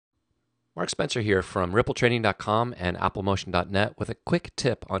Mark Spencer here from rippletraining.com and applemotion.net with a quick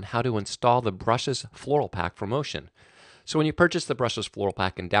tip on how to install the Brushes Floral Pack for Motion. So when you purchase the Brushes Floral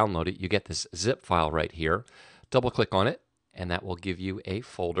Pack and download it, you get this zip file right here. Double click on it and that will give you a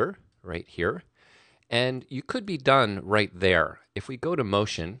folder right here. And you could be done right there. If we go to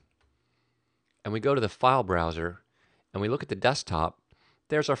Motion and we go to the file browser and we look at the desktop,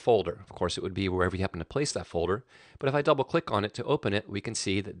 there's our folder. Of course, it would be wherever you happen to place that folder. But if I double click on it to open it, we can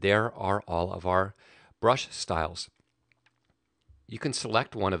see that there are all of our brush styles. You can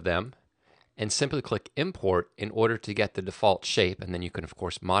select one of them and simply click import in order to get the default shape, and then you can of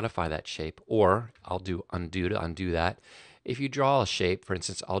course modify that shape, or I'll do undo to undo that. If you draw a shape, for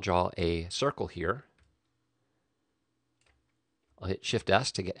instance, I'll draw a circle here. I'll hit Shift S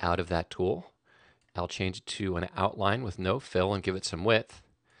to get out of that tool. I'll change it to an outline with no fill and give it some width.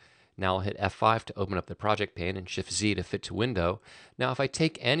 Now I'll hit F5 to open up the project pane and Shift Z to fit to window. Now if I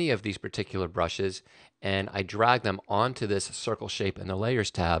take any of these particular brushes and I drag them onto this circle shape in the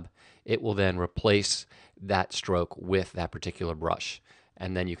Layers tab, it will then replace that stroke with that particular brush.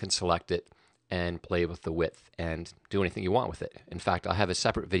 And then you can select it and play with the width and do anything you want with it. In fact, I'll have a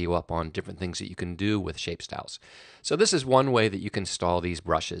separate video up on different things that you can do with shape styles. So this is one way that you can install these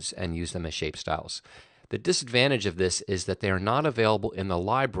brushes and use them as shape styles. The disadvantage of this is that they are not available in the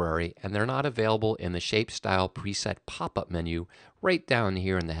library and they're not available in the shape style preset pop-up menu right down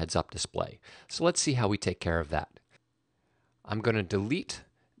here in the heads up display. So let's see how we take care of that. I'm going to delete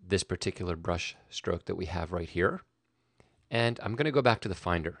this particular brush stroke that we have right here, and I'm going to go back to the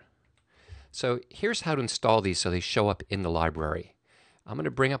Finder. So here's how to install these so they show up in the library. I'm going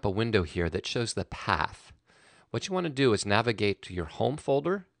to bring up a window here that shows the path. What you want to do is navigate to your home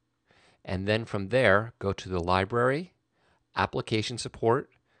folder, and then from there go to the library, application support,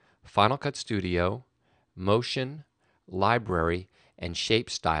 Final Cut Studio, motion, library, and shape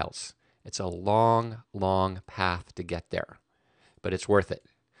styles. It's a long, long path to get there, but it's worth it.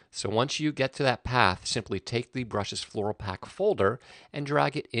 So once you get to that path, simply take the Brushes Floral Pack folder and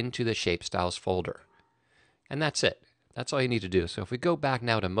drag it into the Shape Styles folder. And that's it. That's all you need to do. So if we go back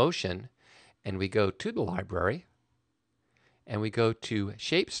now to Motion and we go to the library and we go to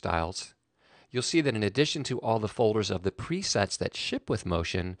Shape Styles, you'll see that in addition to all the folders of the presets that ship with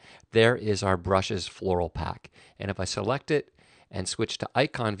Motion, there is our Brushes Floral Pack. And if I select it and switch to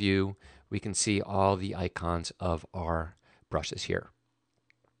Icon View, we can see all the icons of our brushes here.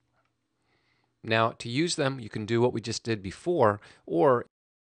 Now, to use them, you can do what we just did before, or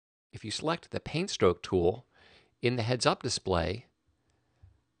if you select the Paint Stroke tool in the heads-up display,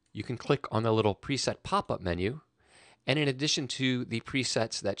 you can click on the little preset pop-up menu, and in addition to the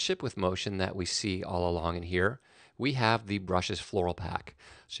presets that ship with Motion that we see all along in here, we have the Brushes Floral Pack.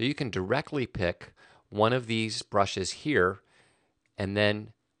 So you can directly pick one of these brushes here, and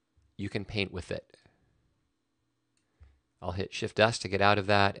then you can paint with it. I'll hit Shift S to get out of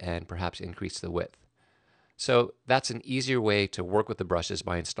that and perhaps increase the width. So that's an easier way to work with the brushes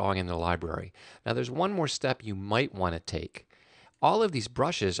by installing in the library. Now there's one more step you might want to take. All of these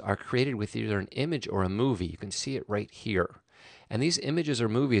brushes are created with either an image or a movie. You can see it right here. And these images or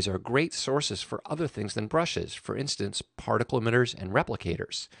movies are great sources for other things than brushes. For instance, particle emitters and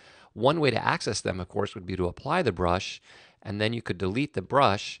replicators. One way to access them, of course, would be to apply the brush, and then you could delete the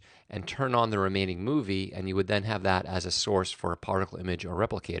brush and turn on the remaining movie, and you would then have that as a source for a particle image or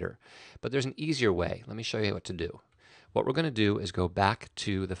replicator. But there's an easier way. Let me show you what to do. What we're going to do is go back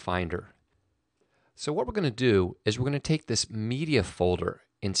to the Finder. So what we're going to do is we're going to take this media folder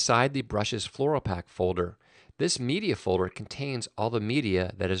inside the Brushes Floral Pack folder. This media folder contains all the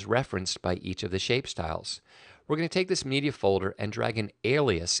media that is referenced by each of the shape styles. We're going to take this media folder and drag an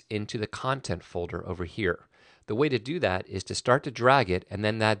alias into the content folder over here. The way to do that is to start to drag it and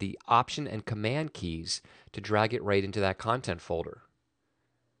then add the Option and Command keys to drag it right into that content folder.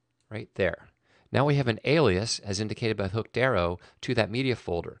 Right there. Now we have an alias, as indicated by the hooked arrow, to that media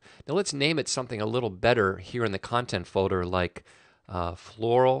folder. Now let's name it something a little better here in the content folder, like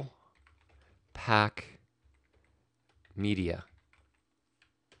Floral Pack Media.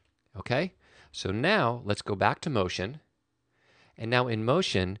 Okay? So now let's go back to Motion. And now in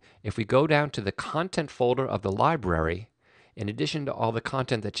Motion, if we go down to the content folder of the library, in addition to all the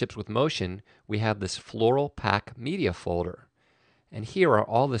content that ships with Motion, we have this Floral Pack Media folder. And here are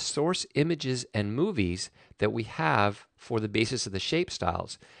all the source images and movies that we have for the basis of the shape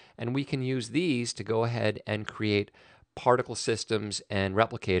styles. And we can use these to go ahead and create particle systems and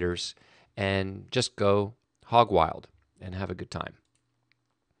replicators and just go hog wild and have a good time.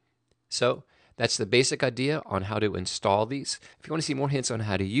 So that's the basic idea on how to install these. If you want to see more hints on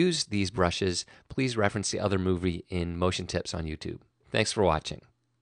how to use these brushes, please reference the other movie in Motion Tips on YouTube. Thanks for watching.